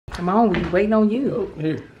Come on, we waiting on you.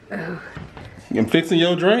 Here. I'm fixing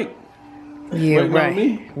your drink. Yeah,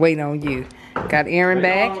 right. Waiting on you. Got Erin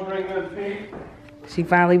back. She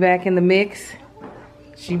finally back in the mix.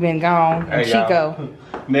 She been gone. Hey, Chico.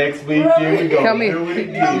 Next weekend we gonna Come here. do it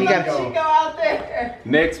again. You got Chico out there.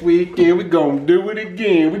 Next weekend we gonna do it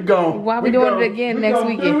again. Why we doing it again next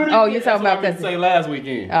weekend? Oh, you're talking about that. Say last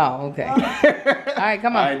weekend. Oh, okay. All right,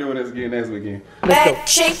 come on. I ain't doing this again next weekend. Let's go. That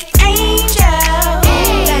chick angel.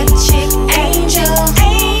 That chick angel.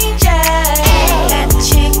 That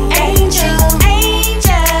chick angel.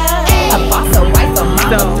 A boss, a wife, a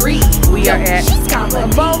mama, So, 3. We are at a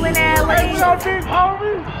bowling alley.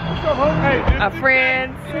 A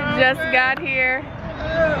friend just got here.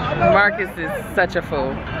 Marcus is such a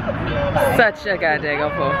fool. Such a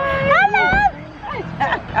goddamn fool. Hello.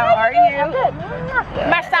 How are you?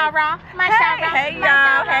 My Sarah. My Sarah. Hey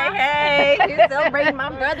y'all. Hey. You're celebrating my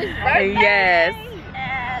brother's birthday. Yes.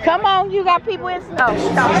 Come on, you got people in snow.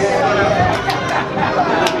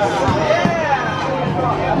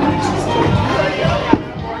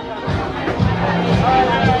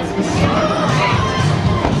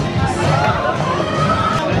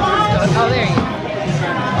 Oh, there you go.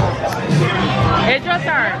 It's your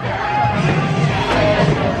turn.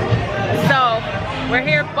 So, we're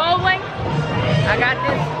here bowling. I got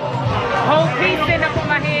this whole piece sitting up on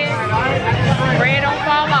my head. Pray it don't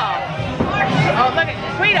fall off. Oh, look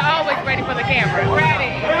at Rita, always ready for the camera.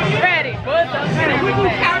 Ready. What's up?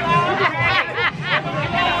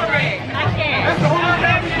 I can't.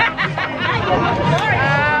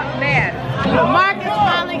 Man. Marcus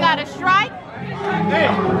finally got a strike. Hey,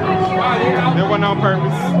 that wasn't on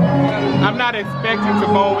purpose. I'm not expecting to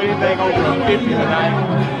bowl anything over a 50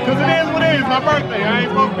 tonight. Because it is what it is, my birthday. I ain't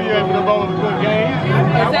supposed to be able to bowl a good game.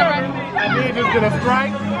 Is that right? I did just get a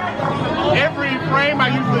strike. Every frame I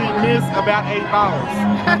usually miss about 8 balls.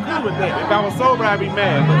 I'm cool with that. If I was sober, I'd be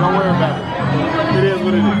mad, but don't worry about it. It is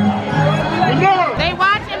what it is. They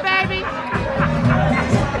watching, baby.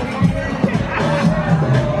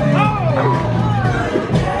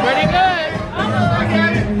 Pretty good.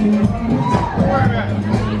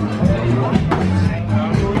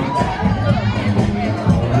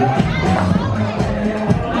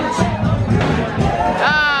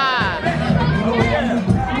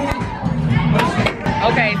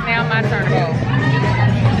 Okay, it's now my turn to bowl.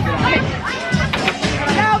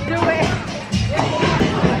 Y'all do it.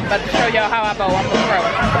 About to show y'all how I bowl. I'm a pro.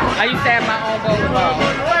 I used to have my own bowling ball.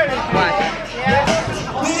 Watch it.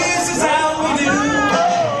 This is how we do.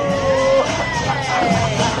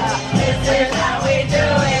 This is how we do it.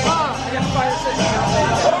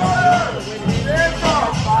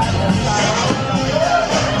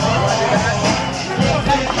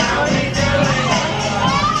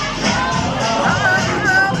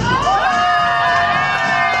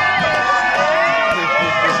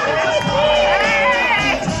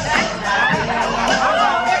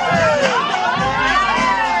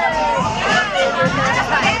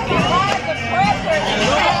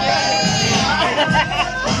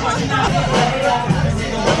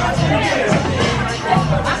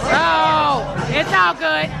 It's all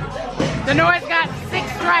good. The North got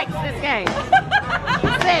 6 strikes this game. 6.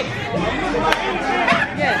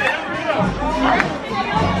 Yes.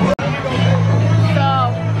 So,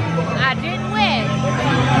 I didn't win,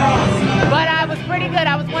 but I was pretty good.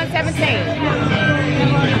 I was 117.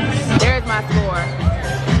 There's my score.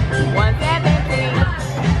 117.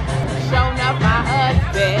 Showing up my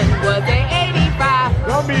husband was an 85.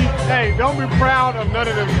 Don't be proud of none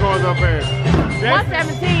of them scores up there.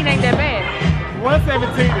 117 ain't that bad.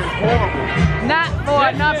 117 is horrible. Not for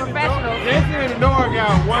non-professionals. Jason and Nora got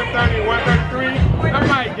 130, 133. I'm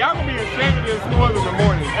like, y'all gonna be ashamed of your scores in the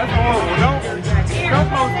morning. That's horrible. Don't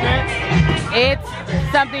post that. It's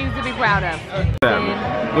something to be proud of.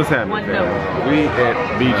 What's happening? We at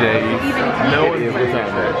BJ's. No, it is what time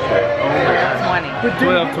is it?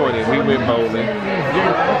 12:20. We went bowling.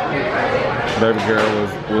 Baby girl was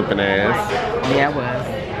whooping ass. Yeah, I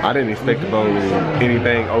was. I didn't expect to bowl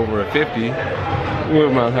anything over a 50. What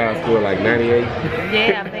was my high score, like 98?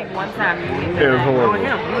 Yeah, I think one time you did. It was horrible.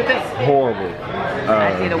 Horrible.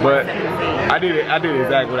 But I did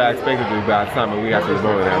exactly what I expected to do by the time we got to the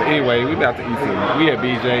bowling alley. Anyway, we about to eat some. We at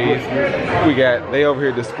BJ's. They over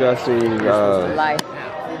here discussing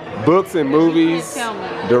books and movies,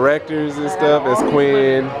 directors and stuff. That's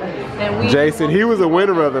Quinn. Jason, he was a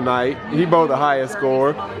winner of the night. He bowled the highest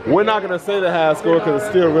score. We're not gonna say the highest score because it's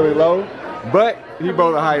still really low, but he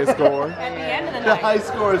bowled the highest score. At the end of the night. The high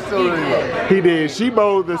score is still really low. He did. She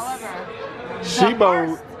bowled the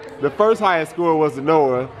first highest score was the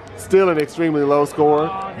Noah. Still an extremely low score,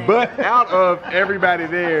 but out of everybody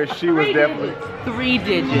there, she was definitely 3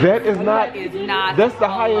 digits. That is not. That is not. That's the a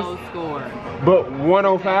highest low score. But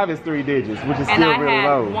 105 is 3 digits, which is And still I really had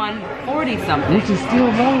low. 140 something. Which is still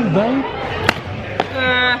low, babe.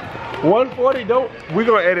 140. Don't. We're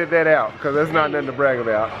gonna edit that out because that's not nothing to brag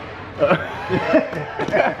about.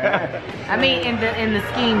 I mean, in the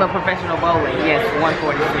scheme of professional bowling, yes,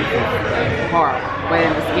 146 is horrible. But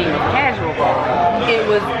in the scheme of casual bowling, it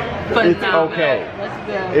was phenomenal. It's okay.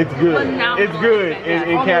 It's good. Phenomenal. It's good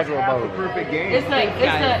in casual bowling. Perfect game. It's a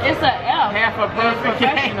F. Half a perfect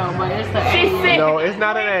Professional, but it's a She A. said, No, it's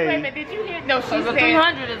not an Wait a A. minute, did you hear? No, she So the said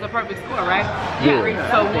 300 is a perfect score, right? Yeah.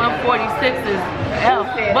 So 146 is F.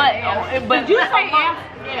 But you say F?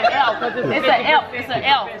 Yeah, L, because it's a F. It's a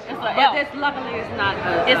L. It's a L. But this luckily is not a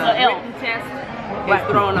It's a L. written test. It's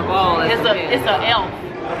throwing a ball. It's a L.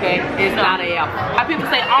 Okay, It's not a F. How people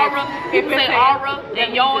say aura, people say aura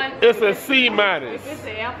and yawn. It's a C minus. It's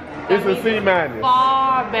a F. It's a C minus.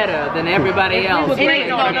 Far better than everybody else. It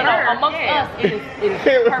ain't on the curve. Amongst us, it is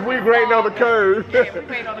perfect. We grading on the curve. You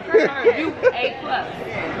A plus.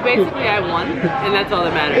 Basically, I won, and that's all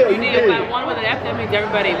that matters. Yeah, You you need did. if I won with an F, that means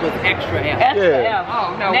everybody was extra F. Extra Yeah. F.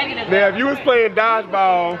 Oh, no. Negative Now, if you was playing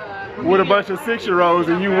dodgeball with a bunch of 6-year-olds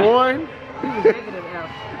and you won, Negative F.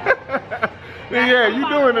 then yeah, you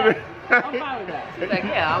doing it. I'm fine with that. She's like,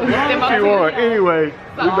 yeah, I'll lift them up. She won. Anyway,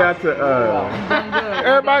 we about to.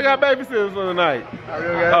 Everybody got babysitters for the night.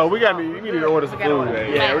 Oh, we need to order some food.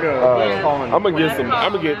 Yeah, we're doing I'm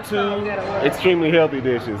gonna get 2 extremely healthy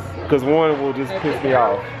dishes because one will just piss me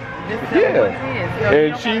off. Yeah,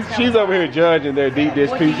 and she's over here judging their deep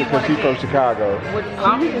dish pizza because she's from Chicago.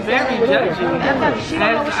 I'm very judgy,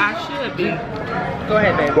 as I should be. Go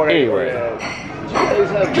ahead, baby. Anyway,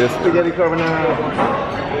 this spaghetti carbonara.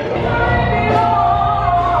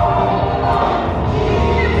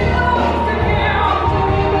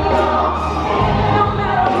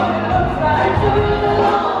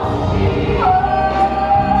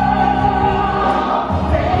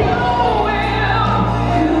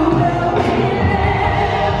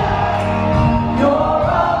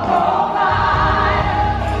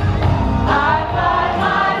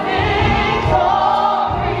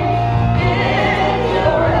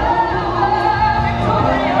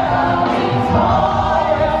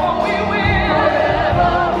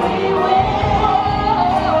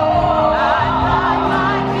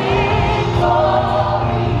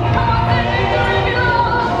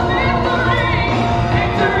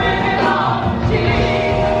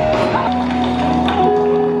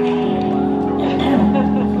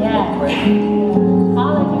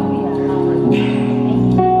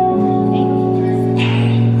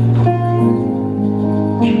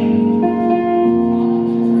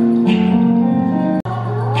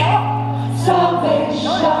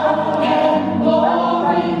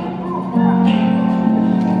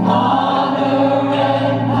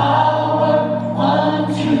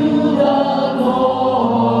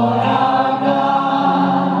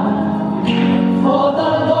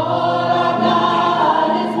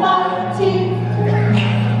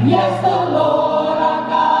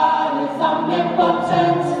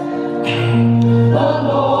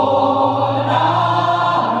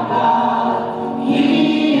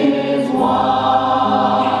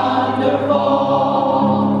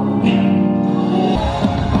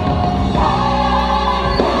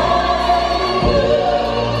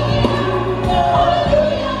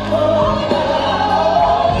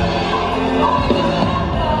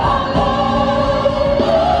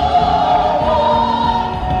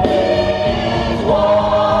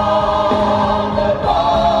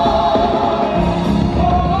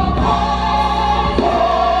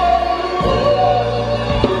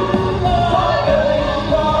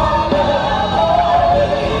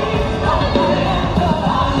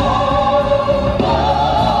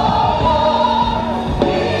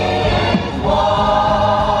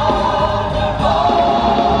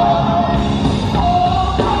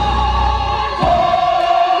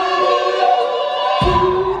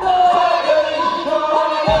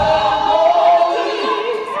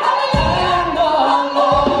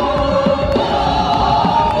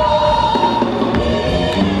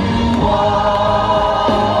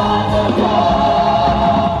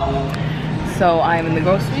 So I'm in the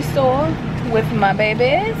grocery store with my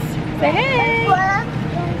babies. Say hey.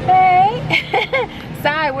 Hey.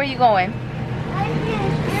 Sai, where you going?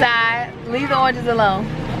 Sai, leave the oranges alone.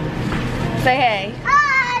 Say hey.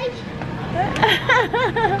 Hi.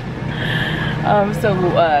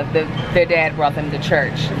 Their dad brought them to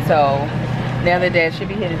church. So now their dad should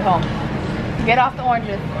be headed home. Get off the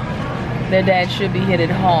oranges. Their dad should be headed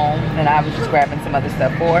home, and I was just grabbing some other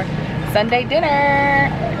stuff for Sunday dinner.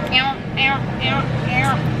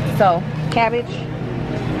 So, cabbage,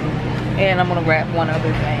 and I'm gonna grab one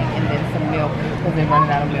other thing, and then some milk, because they're running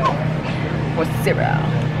out of milk for cereal.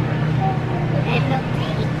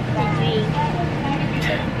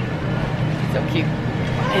 So cute.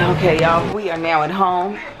 Okay, y'all, we are now at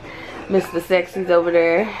home. Mr. Sexy's over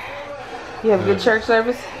there. You have a good church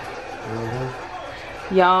service?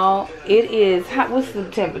 Y'all, it is hot. What's the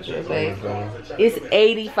temperature, babe? It's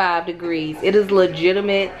 85 degrees. It is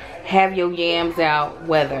legitimate have your yams out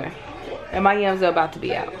weather. And my yams are about to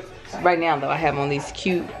be out. Right now, though, I have on these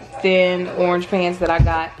cute, thin orange pants that I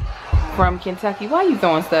got from Kentucky. Why are you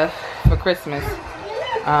throwing stuff for Christmas?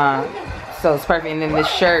 So it's perfect. And then this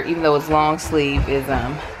shirt, even though it's long sleeve, is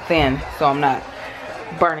thin, so I'm not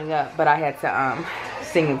burning up. But I had to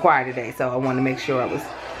sing in choir today, so I wanted to make sure I was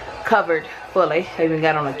covered fully. I even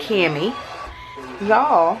got on a cami.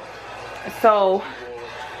 Y'all, so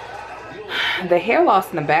the hair loss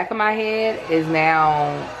in the back of my head is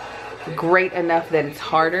now great enough that it's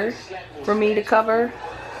harder for me to cover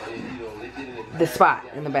the spot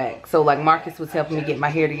in the back. So like Marcus was helping me get my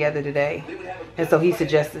hair together today, and so he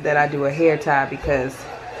suggested that I do a hair tie because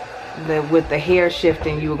with the hair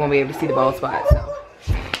shifting you were going to be able to see the bald spot. So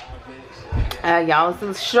y'all, it's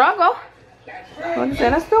a struggle. Like I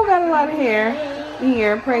said, I still got a lot of hair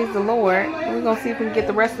here, praise the Lord. We're gonna see if we can get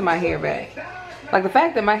the rest of my hair back. Like the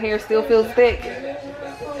fact that my hair still feels thick,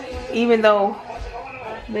 even though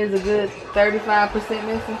there's a good 35%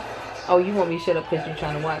 missing. Oh, you want me to shut up because you're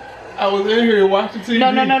trying to watch? I was in here watching TV.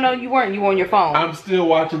 No, you weren't. You were on your phone. I'm still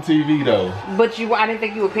watching TV though. But I didn't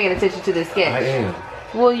think you were paying attention to this sketch. I am.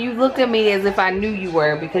 Well, you looked at me as if I knew you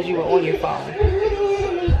were because you were on your phone.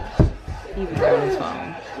 He was on his phone.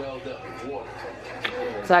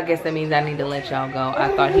 So I guess that means I need to let y'all go.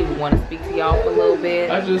 I thought he would want to speak to y'all for a little bit.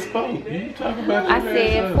 I just spoke. You talking about your I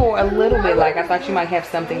said for a little bit. Like I thought you might have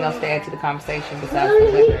something else to add to the conversation besides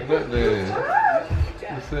the weather.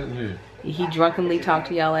 I'm sitting here. He drunkenly talked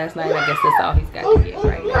to y'all last night. I guess that's all he's got to get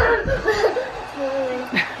right now.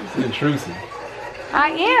 It's intrusive.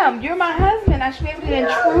 I am. You're my husband. I should be able to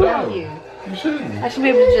intrude on you. You shouldn't. I should be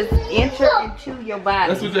able to just enter into your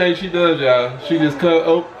body. That's what she does, y'all. She just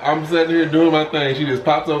I'm sitting here doing my thing. She just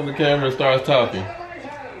pops over the camera and starts talking.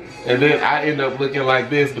 And then I end up looking like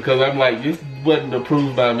this because I'm like, this wasn't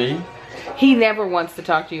approved by me. He never wants to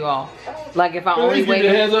talk to you all. Like if I only wait.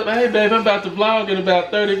 Hands up, hey babe, I'm about to vlog in about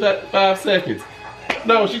 35 seconds.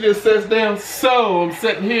 No, she just sits down. So I'm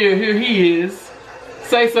sitting here he is.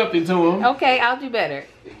 Say something to him. Okay, I'll do better.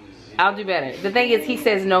 I'll do better. The thing is, he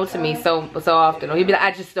says no to me so often. He'd be like,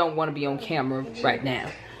 I just don't want to be on camera right now.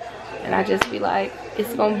 And I just be like,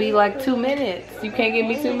 it's going to be like 2 minutes. You can't give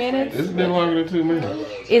me 2 minutes? It's been longer than 2 minutes.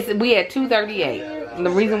 We at 2:38. And the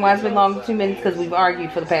reason why it's been longer than 2 minutes is because we've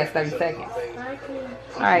argued for the past 30 seconds.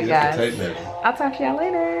 All right, guys. I'll talk to y'all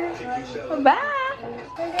later. Bye.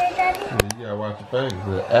 You gotta watch the thing.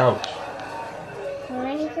 Ouch.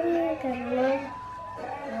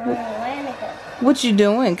 What you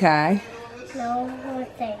doing, Kai? No,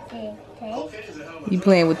 tape. You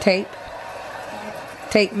playing with tape?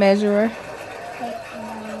 Tape measurer?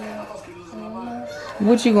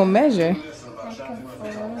 What you gonna measure?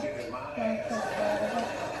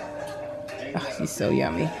 Oh, she's so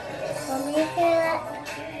yummy.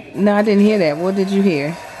 No, I didn't hear that. What did you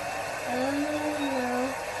hear?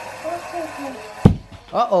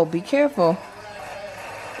 Uh-oh, be careful.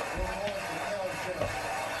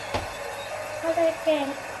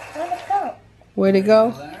 Where'd it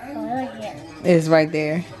go? It's right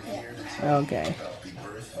there. Okay.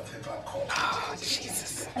 Oh,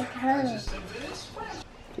 Jesus.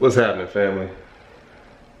 What's happening, family?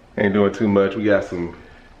 Ain't doing too much. We got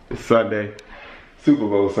it's Sunday, Super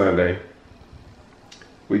Bowl Sunday.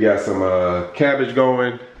 We got some cabbage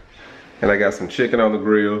going, and I got some chicken on the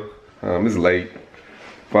grill. It's late.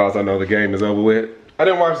 As far as I know, the game is over with. I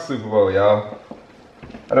didn't watch the Super Bowl, y'all.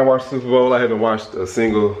 I didn't watch the Super Bowl. I haven't watched a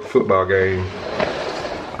single football game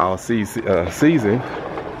all season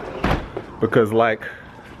because, like,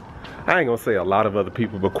 I ain't gonna say a lot of other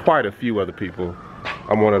people, but quite a few other people.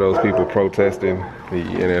 I'm one of those people protesting the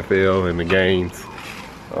NFL and the games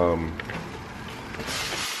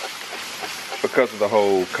because of the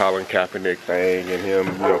whole Colin Kaepernick thing and him,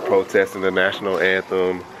 protesting the national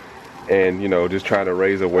anthem and, just trying to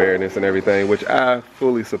raise awareness and everything, which I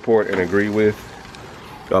fully support and agree with.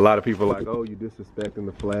 A lot of people are like, oh, you're disrespecting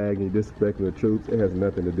the flag and you're disrespecting the troops. It has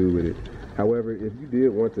nothing to do with it. However, if you did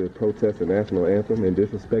want to protest the national anthem and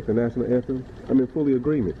disrespect the national anthem, I'm in fully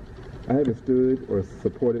agreement. I haven't stood or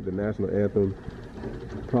supported the national anthem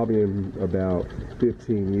probably in about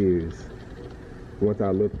 15 years. Once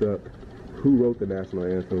I looked up who wrote the national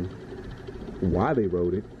anthem, why they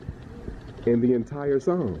wrote it, and the entire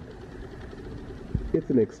song. It's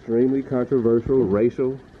an extremely controversial,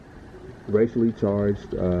 racially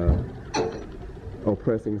charged,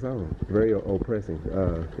 oppressing song. Very oppressing.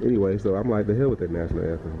 Anyway, so I'm like, the hell with that national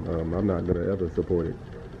anthem. I'm not gonna ever support it.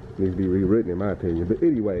 It needs to be rewritten in my opinion. But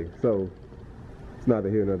anyway, so it's neither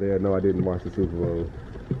here nor there. No, I didn't watch the Super Bowl.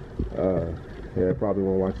 Yeah, I probably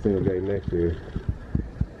won't watch a single game next year.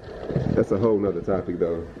 That's a whole nother topic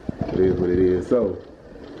though. It is what it is. So,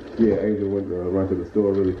 yeah, Angel went to run to the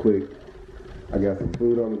store really quick. I got some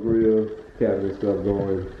food on the grill, cabinet stuff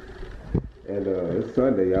going. And it's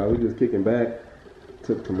Sunday, y'all. We just kicking back.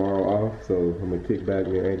 Took tomorrow off, so I'm gonna kick back.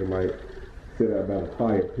 Me and Angel might sit out by the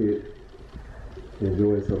fire pit,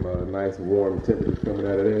 enjoy some nice warm temperatures coming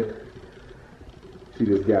out of that. She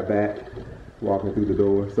just got back, walking through the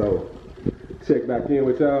door. So, check back in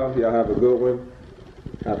with y'all. Y'all have a good one.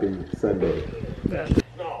 Happy Sunday.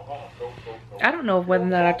 I don't know whether or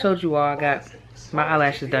not I told you all I got my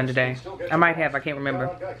eyelashes done today. I might have, I can't remember.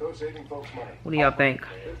 What do y'all think?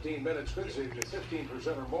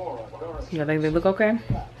 Y'all think they look okay?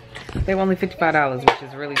 They were only $55, which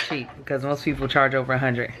is really cheap because most people charge over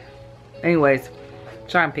 $100. Anyways,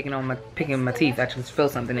 sorry I'm picking my teeth. I just feel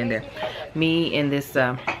something in there. Me and this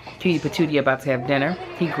cutie patootie about to have dinner.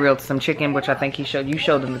 He grilled some chicken, which I think you showed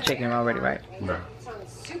him the chicken already, right? No.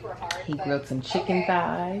 He grilled some chicken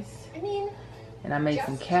thighs. And I made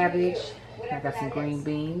some cabbage. I got some green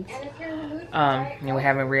beans. And we're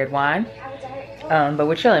having red wine. But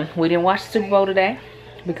we're chilling. We didn't watch the Super Bowl today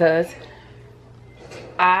because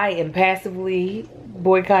I am passively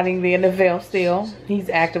boycotting the NFL still. He's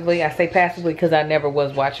actively, I say passively because I never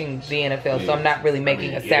was watching the NFL, so I'm not really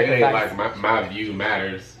making a sacrifice. It ain't like my view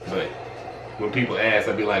matters, but when people ask,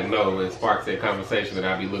 I'd be like, no, it sparks that conversation that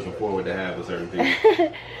I'd be looking forward to have with certain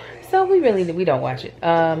people. So we don't watch it.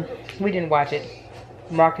 We didn't watch it.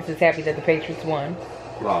 Marcus is happy that the Patriots won.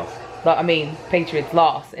 Lost. I mean, Patriots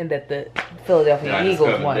lost, and that the Philadelphia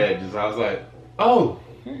Eagles won. I was like, oh,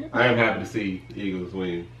 I am happy to see Eagles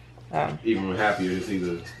win. Even happier to see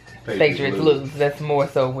the Patriots lose. That's more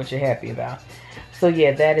so what you're happy about. So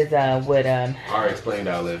yeah, that is what. I already explained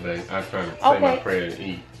all that, babe. I was trying to say my prayer and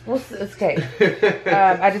eat. Well, it's okay.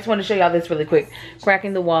 I just want to show y'all this really quick.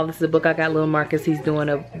 Cracking the Wall. This is a book I got Lil Marcus. He's doing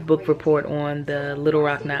a book report on the Little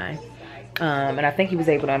Rock Nine. And I think he was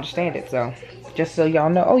able to understand it. So, just so y'all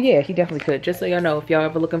know. Oh, yeah, he definitely could. Just so y'all know, if y'all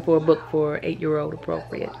ever looking for a book for 8-year-old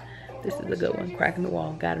appropriate, this is a good one. Cracking the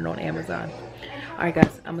Wall. Got it on Amazon. Alright,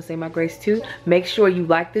 guys. I'm going to say my grace, too. Make sure you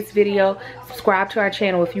like this video. Subscribe to our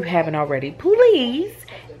channel if you haven't already. Please.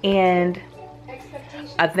 And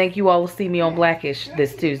I think you all will see me on Blackish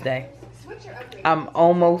this Tuesday. I'm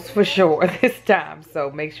almost for sure this time.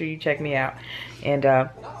 So make sure you check me out. And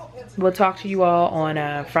we'll talk to you all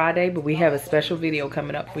on Friday. But we have a special video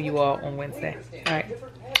coming up for you all on Wednesday. Alright.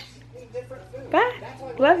 Bye.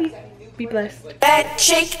 Love you. Be blessed. That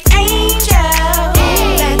chick angel.